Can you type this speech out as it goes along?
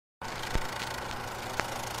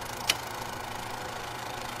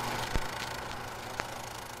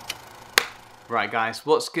Right guys,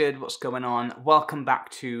 what's good? What's going on? Welcome back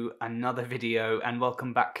to another video and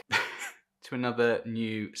welcome back to another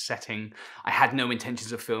new setting. I had no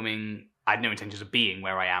intentions of filming, I had no intentions of being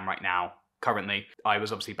where I am right now, currently. I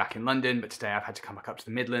was obviously back in London, but today I've had to come back up to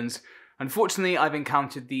the Midlands. Unfortunately, I've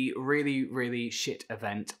encountered the really shit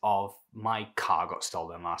event of my car got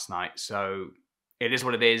stolen last night. So it is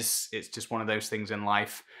what it is. It's just one of those things in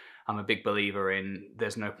life. I'm a big believer in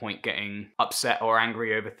there's no point getting upset or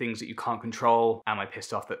angry over things that you can't control. Am I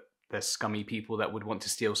pissed off that there's scummy people that would want to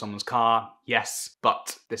steal someone's car? Yes,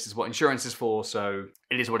 but this is what insurance is for, so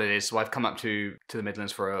it is what it is. So I've come up to the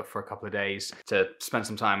Midlands for a couple of days to spend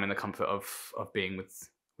some time in the comfort of being with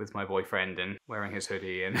my boyfriend and wearing his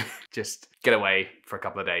hoodie and just get away for a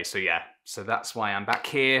couple of days. So yeah, so that's why I'm back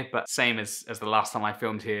here. But same as the last time I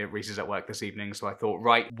filmed here, Reese is at work this evening. So I thought,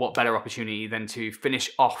 right, what better opportunity than to finish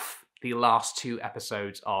off the last 2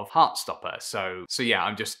 episodes of Heartstopper. So yeah,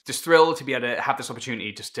 I'm just thrilled to be able to have this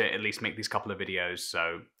opportunity just to at least make these couple of videos.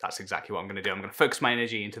 So that's exactly what I'm gonna do. I'm gonna focus my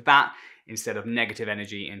energy into that instead of negative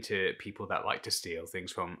energy into people that like to steal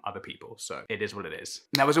things from other people. So it is what it is.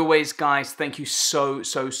 Now, as always, guys, thank you so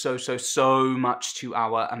much to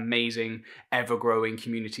our amazing, ever-growing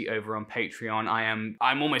community over on Patreon.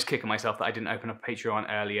 I'm almost kicking myself that I didn't open up Patreon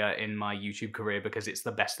earlier in my YouTube career because it's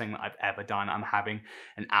the best thing that I've ever done. I'm having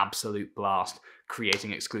an absolute blast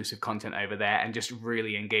creating exclusive content over there and just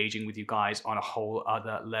really engaging with you guys on a whole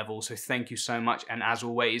other level. So thank you so much. And as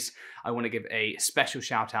always, I want to give a special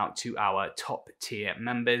shout out to our top tier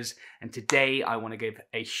members. And today I want to give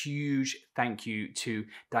a huge thank you to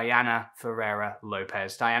Diana Ferreira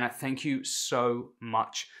Lopez. Diana, thank you so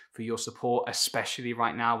much for your support, especially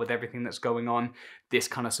right now with everything that's going on. This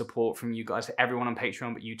kind of support from you guys, everyone on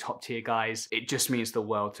Patreon, but you top tier guys, it just means the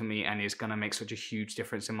world to me and is gonna make such a huge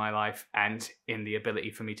difference in my life and in the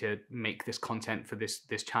ability for me to make this content for this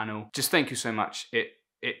channel. Just thank you so much.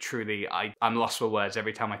 It truly, I'm lost for words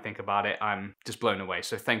every time I think about it. I'm just blown away.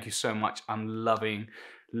 So thank you so much. I'm loving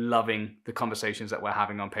the conversations that we're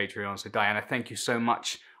having on Patreon. So Diana, thank you so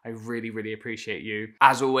much. I really appreciate you.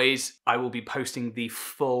 As always, I will be posting the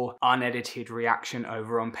full unedited reaction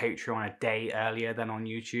over on Patreon a day earlier than on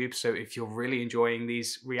YouTube. So if you're really enjoying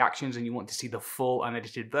these reactions and you want to see the full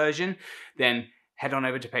unedited version, then head on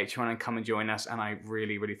over to Patreon and come and join us. And I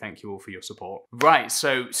really thank you all for your support. Right,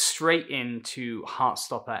 so straight into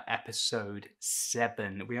Heartstopper episode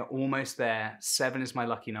 7. We are almost there. 7 is my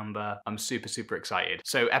lucky number. I'm super excited.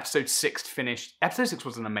 So episode 6 finished. Episode 6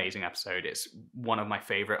 was an amazing episode. It's one of my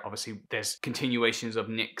favorite. Obviously, there's continuations of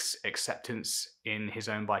Nick's acceptance in his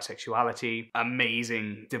own bisexuality,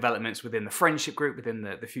 amazing developments within the friendship group, within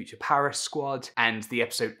the Future Paris squad, and the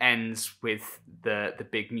episode ends with the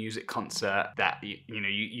big music concert that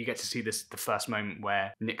you get to see the first moment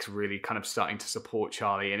where Nick's really kind of starting to support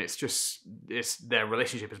Charlie, and their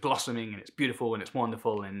relationship is blossoming and it's beautiful and it's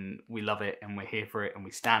wonderful and we love it and we're here for it and we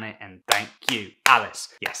stan it, and thank you,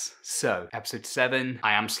 Alice. Yes, so episode 7,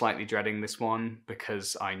 I am slightly dreading this one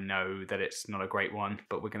because I know that it's not a great one,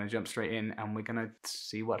 but we're gonna jump straight in and we're gonna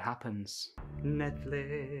see what happens.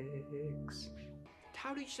 Netflix.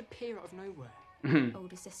 How did you just appear out of nowhere?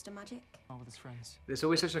 Older sister magic. Oh, with his friends. There's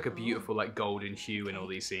always such like a beautiful like golden hue in all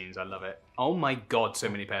these scenes. I love it. Oh my god, so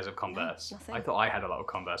many pairs of Converse. Nothing. I thought I had a lot of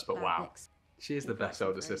Converse, but wow. Next. She is the best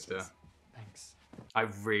older sister. Thanks. I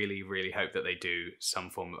really hope that they do some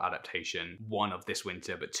form of adaptation. 1 of this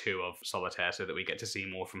winter, but 2 of Solitaire, so that we get to see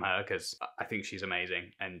more from her, because I think she's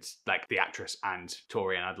amazing. And like the actress and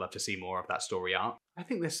Tori, and I'd love to see more of that story arc. I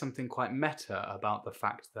think there's something quite meta about the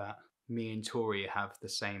fact that me and Tori have the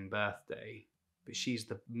same birthday, but she's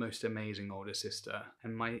the most amazing older sister,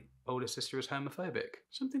 and my older sister is homophobic.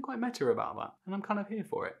 Something quite meta about that, and I'm kind of here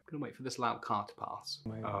for it. I'm gonna wait for this loud car to pass.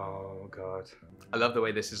 Oh god. I love the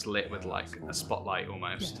way this is lit with like a spotlight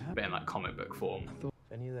almost, but in like comic book form.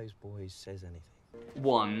 If any of those boys says anything.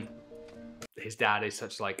 1, his dad is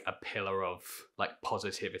such like a pillar of like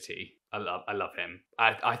positivity. I love him.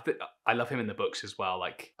 I love him in the books as well.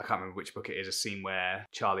 Like, I can't remember which book it is, a scene where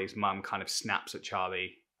Charlie's mum kind of snaps at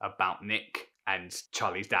Charlie about Nick, and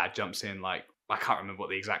Charlie's dad jumps in, like, I can't remember what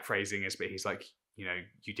the exact phrasing is, but he's like,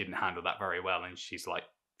 you didn't handle that very well, and she's like,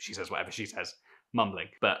 she says whatever she says, mumbling.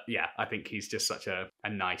 But yeah, I think he's just such a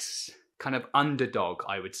nice kind of underdog,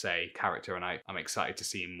 I would say, character, and I'm excited to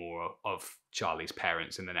see more of Charlie's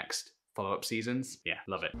parents in the next follow-up seasons. Yeah,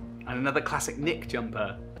 love it. And another classic Nick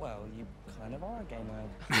jumper. Well, you kind of are a gay nerd.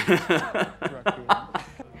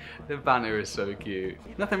 The banter is so cute.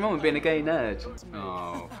 Nothing wrong with being a gay nerd.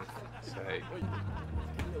 Oh, for fuck's sake.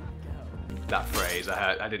 That phrase,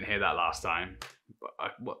 I didn't hear that last time.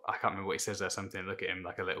 But I can't remember what he says there, something, look at him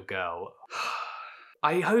like a little girl.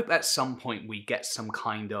 I hope at some point we get some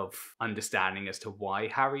kind of understanding as to why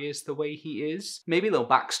Harry is the way he is. Maybe a little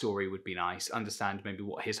backstory would be nice. Understand maybe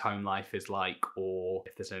what his home life is like, or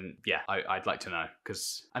if there's I'd like to know.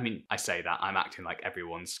 Because, I mean, I say that, I'm acting like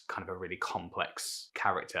everyone's kind of a really complex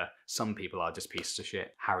character. Some people are just pieces of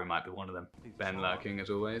shit. Harry might be one of them. Ben lurking as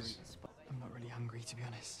always. I'm not really hungry, to be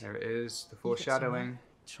honest. There it is, the foreshadowing.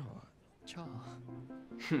 Char.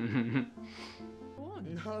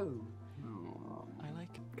 No. I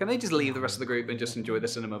like it. Can they just leave the rest of the group and just enjoy the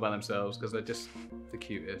cinema by themselves? Because they're just the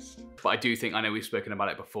cutest. But I do think, I know we've spoken about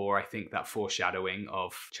it before, I think that foreshadowing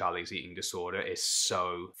of Charlie's eating disorder is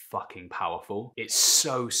so fucking powerful. It's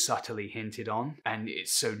so subtly hinted on, and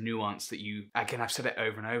it's so nuanced that again, I've said it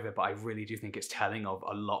over and over, but I really do think it's telling of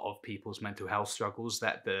a lot of people's mental health struggles,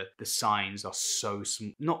 that the signs are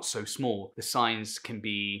not so small. The signs can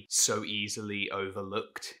be so easily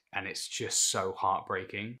overlooked, and it's just so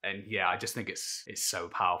heartbreaking. And yeah, I just think it's so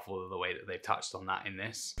powerful the way that they've touched on that in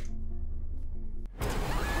this.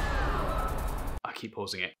 I keep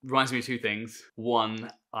pausing it. Reminds me of two things.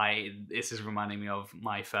 One, this is reminding me of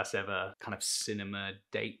my first ever kind of cinema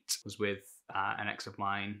date. Was with an ex of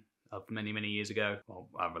mine of many, many years ago. Well,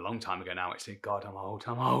 a long time ago now, actually. God, I'm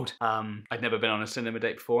old. I'd never been on a cinema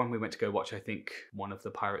date before, and we went to go watch, I think, one of the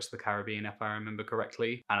Pirates of the Caribbean, if I remember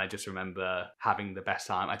correctly. And I just remember having the best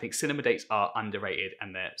time. I think cinema dates are underrated,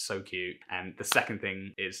 and they're so cute. And the second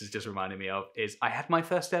thing is just reminding me of, is I had my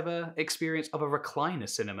first ever experience of a recliner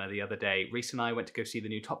cinema the other day. Reese and I went to go see the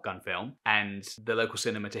new Top Gun film, and the local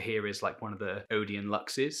cinema to here is like one of the Odeon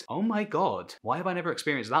Luxes. Oh my God, why have I never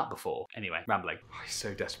experienced that before? Anyway, rambling. I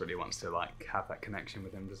so desperately wants to like have that connection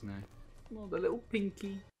with him, doesn't he? Oh, the little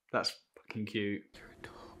pinky. That's fucking cute. You're a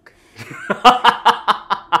dog.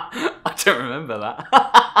 I don't remember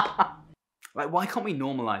that. Like, why can't we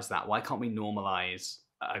normalize that? Why can't we normalize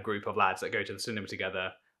a group of lads that go to the cinema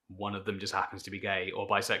together? One of them just happens to be gay or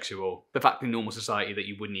bisexual. The fact in normal society that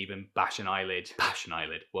you wouldn't even bash an eyelid,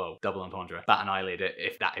 whoa, double entendre, bat an eyelid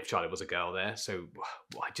if Charlie was a girl there. So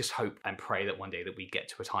I just hope and pray that one day that we get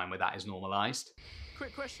to a time where that is normalized.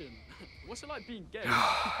 Quick question. What's it like being gay?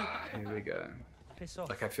 Here we go. Piss off.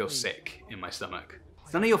 Like I feel sick in my stomach.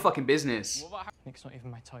 It's none of your fucking business. What about Nick's not even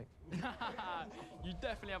my type. You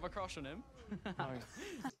definitely have a crush on him. No.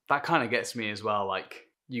 That kind of gets me as well. Like,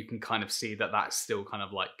 you can kind of see that that's still kind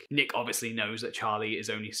of like, Nick obviously knows that Charlie is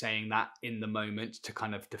only saying that in the moment to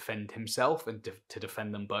kind of defend himself and to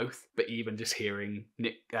defend them both. But even just hearing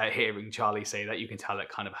Charlie say that, you can tell it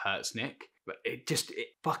kind of hurts Nick. But it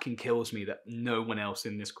fucking kills me that no one else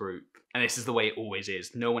in this group, and this is the way it always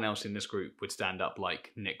is, no one else in this group would stand up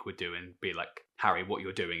like Nick would do and be like, Harry, what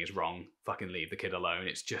you're doing is wrong. Fucking leave the kid alone.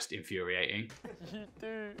 It's just infuriating. You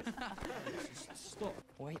do. Stop.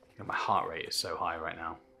 Wait. And my heart rate is so high right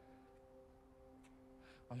now.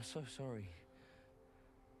 I'm so sorry.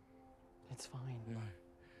 It's fine. No.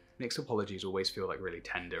 Nick's apologies always feel like really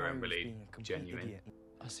tender Harry and was really being a complete genuine. idiot.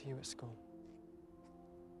 I'll see you at school.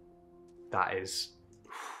 That is...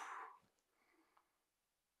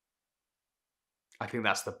 I think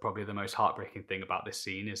that's probably the most heartbreaking thing about this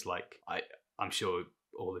scene is like, I'm sure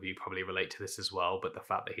all of you probably relate to this as well, but the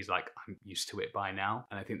fact that he's like, I'm used to it by now.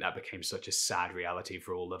 And I think that became such a sad reality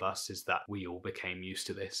for all of us, is that we all became used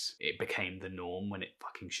to this. It became the norm when it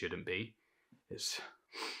fucking shouldn't be.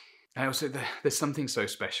 And also there's something so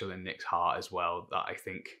special in Nick's heart as well that I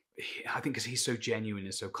think because he's so genuine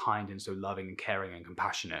and so kind and so loving and caring and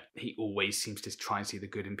compassionate, he always seems to try and see the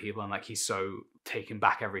good in people, and like he's so taken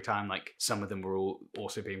back every time. Like some of them were all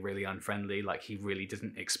also being really unfriendly. Like he really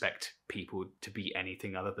doesn't expect people to be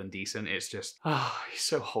anything other than decent. It's just, he's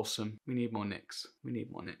so wholesome. We need more Nicks. We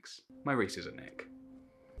need more Nicks. My Reese is a Nick.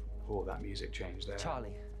 Oh, that music changed there.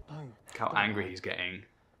 Charlie. No. Look how angry he's getting.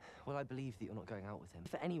 Well, I believe that you're not going out with him.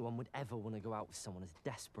 If anyone would ever want to go out with someone as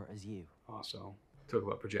desperate as you. Arsehole. Talk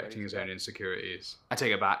about projecting his own insecurities. I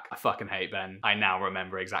take it back. I fucking hate Ben. I now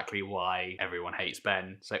remember exactly why everyone hates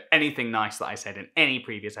Ben. So anything nice that I said in any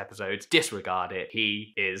previous episodes, disregard it.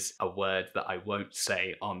 He is a word that I won't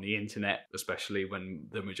say on the internet, especially when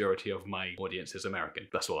the majority of my audience is American.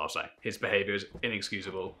 That's all I'll say. His behavior is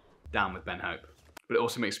inexcusable. Down with Ben Hope. But it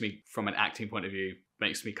also makes me, from an acting point of view,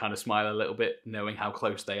 makes me kind of smile a little bit knowing how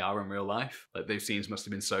close they are in real life. Like, those scenes must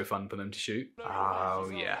have been so fun for them to shoot. Oh,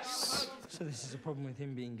 yes. So this is a problem with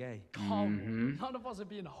him being gay? None of us are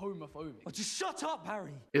being homophobic. Oh, just shut up,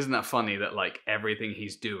 Harry! Isn't that funny that, like, everything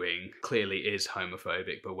he's doing clearly is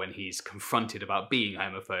homophobic, but when he's confronted about being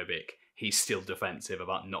homophobic, he's still defensive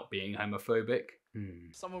about not being homophobic?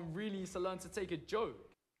 Someone really needs to learn to take a joke.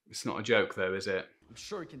 It's not a joke though, is it? I'm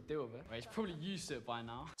sure he can deal with it. Well, he's probably used to it by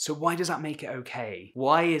now. So why does that make it okay?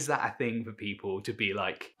 Why is that a thing for people to be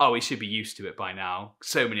like, oh, he should be used to it by now.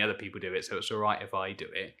 So many other people do it, so it's all right if I do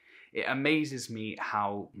it. It amazes me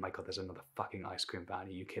how, oh my God, there's another fucking ice cream van. Are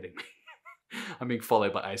you kidding me? I'm being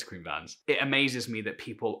followed by ice cream vans. It amazes me that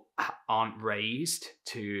people aren't raised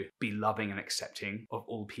to be loving and accepting of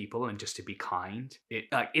all people and just to be kind.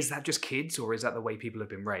 Is that just kids, or is that the way people have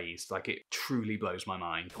been raised? Like, it truly blows my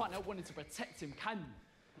mind. Can't help wanting to protect him, can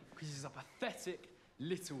you? Because he's a pathetic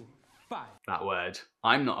little fag. That word.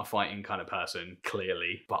 I'm not a fighting kind of person,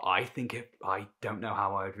 clearly, but I don't know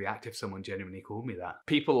how I would react if someone genuinely called me that.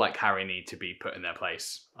 People like Harry need to be put in their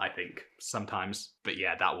place, I think, sometimes. But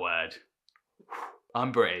yeah, that word.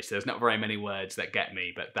 I'm British, there's not very many words that get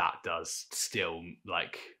me, but that does still,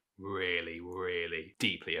 like, really, really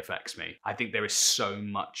deeply affects me. I think there is so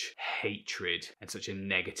much hatred and such a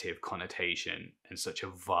negative connotation and such a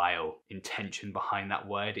vile intention behind that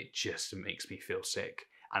word, it just makes me feel sick.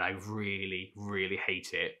 And I really, really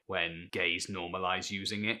hate it when gays normalize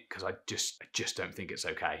using it, because I just don't think it's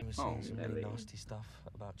okay. I was saying some really nasty stuff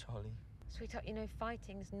about Charlie. Sweetheart, you know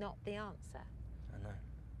fighting's not the answer. I know.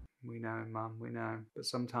 We know, Mum, we know. But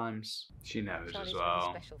sometimes she knows Charlie's as well.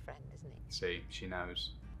 a special friend, isn't he? See, she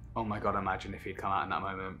knows. Oh my God, imagine if he'd come out in that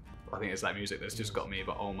moment. I think it's that music that's just got me,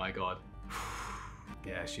 but oh my God.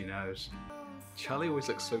 Yeah, she knows. Charlie always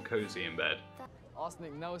looks so cozy in bed. Ask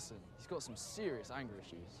Nick Nelson. He's got some serious anger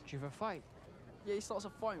issues. Do you have a fight? Yeah, he starts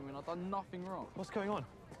a fight when I've done nothing wrong. What's going on?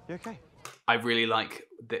 You okay? I really like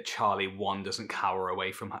that Charlie, 1, doesn't cower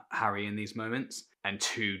away from Harry in these moments, and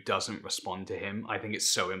 2, doesn't respond to him. I think it's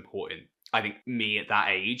so important. I think me at that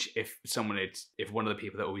age, if one of the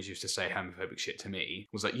people that always used to say homophobic shit to me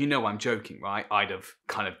was like, you know, I'm joking, right? I'd have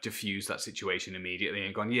kind of diffused that situation immediately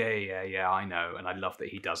and gone, yeah, I know. And I love that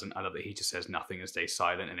he doesn't. I love that he just says nothing and stays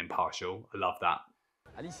silent and impartial. I love that.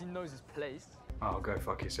 At least he knows his place. Oh, go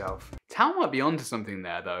fuck yourself. Tal might be onto something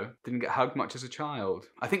there, though. Didn't get hugged much as a child.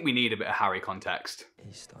 I think we need a bit of Harry context.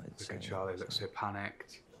 He started Look at Charlie, looks so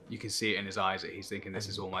panicked. You can see it in his eyes that he's thinking, this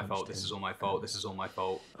is all my fault, this is all my fault, this is all my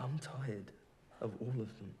fault. I'm tired of all of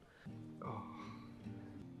them. Oh,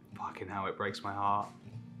 fucking hell, it breaks my heart.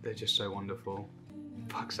 They're just so wonderful.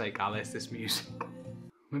 Fuck's sake, Alice, this music.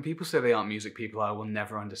 When people say they aren't music people, I will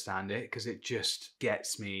never understand it, because it just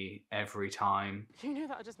gets me every time. You know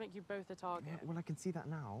that'll just make you both a target. Yeah, well, I can see that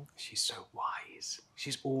now. She's so wise.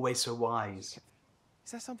 She's always so wise.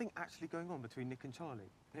 Is there something actually going on between Nick and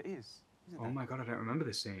Charlie? There is, isn't Oh there? my God, I don't remember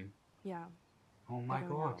this scene. Yeah, Oh my They're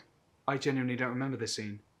going God. out. I genuinely don't remember this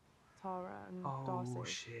scene. Tara and Oh Darcy.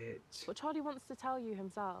 shit. But Charlie wants to tell you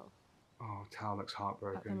himself Oh, Tal looks at the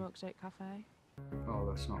heartbroken. milkshake cafe. Oh,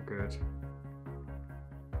 that's not good.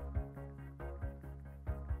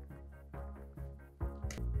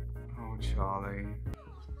 Oh, Charlie.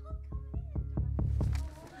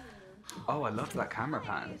 Oh, I loved that camera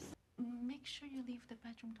pan. Make sure you leave the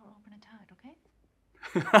bedroom door open a tad, okay?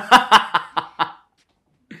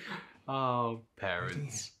 Oh,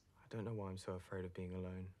 parents. I don't know why I'm so afraid of being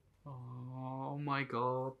alone. Oh my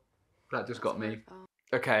God. That just got me.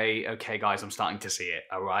 Okay, guys, I'm starting to see it,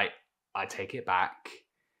 all right? I take it back.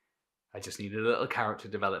 I just need a little character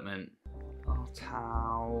development. Oh,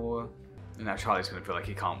 Tao. And now Charlie's gonna feel like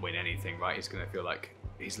he can't win anything, right? He's gonna feel like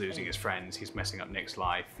he's losing his friends, he's messing up Nick's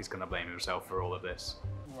life, he's gonna blame himself for all of this.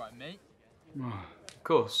 All right, mate. Of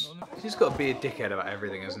course. He's just got to be a dickhead about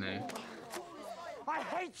everything, hasn't he? I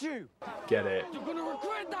hate you! Get it. You're gonna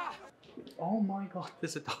regret that! Oh my God,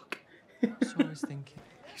 there's a dog. That's what I was thinking.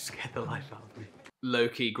 You scared the life out of me.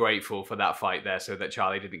 Low-key grateful for that fight there so that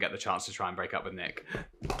Charlie didn't get the chance to try and break up with Nick.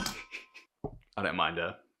 I don't mind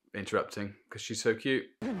her interrupting because she's so cute.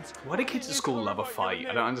 Why do kids at school love a fight?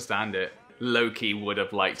 I don't understand it. Low-key would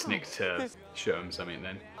have liked Nick to show him something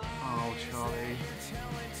then. Oh, Charlie.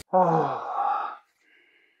 Oh.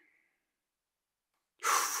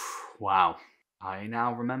 Wow. I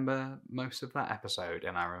now remember most of that episode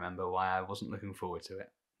and I remember why I wasn't looking forward to it.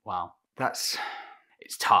 Wow. It's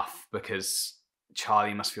tough because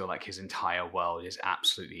Charlie must feel like his entire world is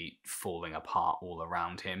absolutely falling apart all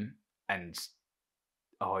around him. And,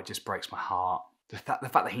 oh, it just breaks my heart. The fact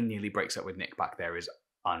that he nearly breaks up with Nick back there is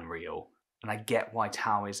unreal. And I get why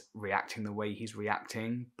Tao is reacting the way he's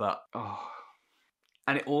reacting, but, oh.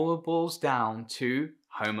 And it all boils down to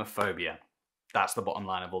homophobia. That's the bottom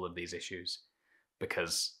line of all of these issues.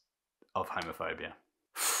 Because of homophobia.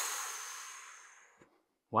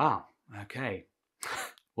 Wow, okay.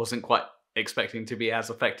 Wasn't quite expecting to be as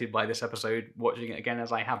affected by this episode watching it again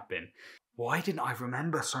as I have been. Why didn't I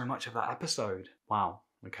remember so much of that episode? Wow,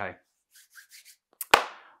 okay.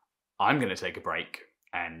 I'm going to take a break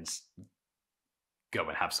and go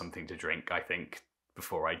and have something to drink, I think,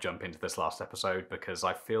 before I jump into this last episode, because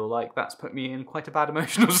I feel like that's put me in quite a bad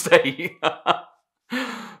emotional state.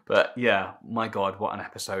 But yeah, my God, what an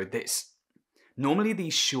episode. Normally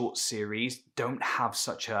these short series don't have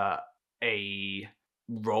such a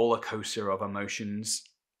roller coaster of emotions,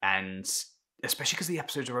 and especially because the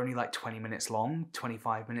episodes are only like 20 minutes long,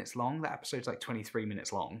 25 minutes long. That episode's like 23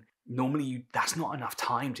 minutes long. Normally that's not enough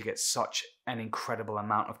time to get such an incredible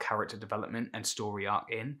amount of character development and story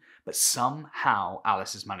arc in, but somehow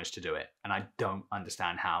Alice has managed to do it, and I don't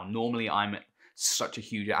understand how. Normally I'm such a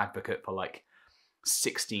huge advocate for like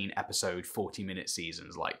 16 episode 40-minute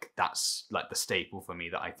seasons. Like that's like the staple for me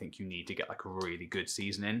that I think you need to get like a really good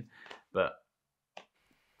season in, but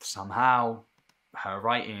somehow her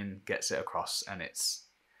writing gets it across, and it's...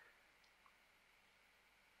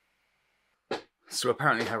 So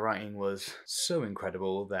apparently her writing was so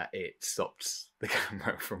incredible that it stopped the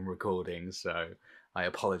camera from recording, so I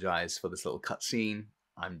apologise for this little cutscene.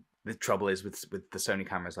 The trouble is with the Sony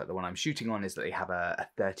cameras, like the one I'm shooting on, is that they have a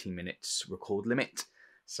 30 minutes record limit.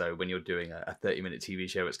 So when you're doing a 30-minute TV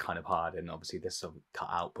show, it's kind of hard, and obviously this sort of cut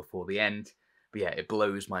out before the end. But yeah, it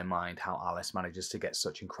blows my mind how Alice manages to get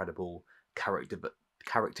such incredible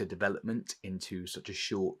character development into such a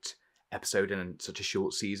short episode and such a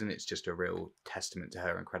short season. It's just a real testament to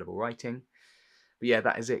her incredible writing. But yeah,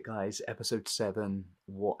 that is it, guys. Episode 7.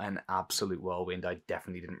 What an absolute whirlwind. I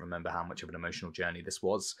definitely didn't remember how much of an emotional journey this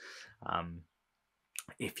was.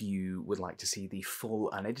 If you would like to see the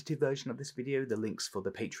full unedited version of this video, the links for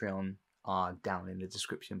the Patreon are down in the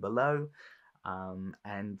description below.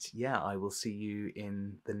 And yeah, I will see you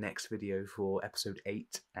in the next video for episode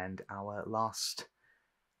 8 and our last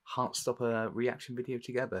Heartstopper reaction video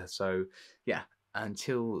together. So yeah,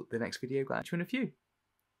 until the next video, catch you in a few.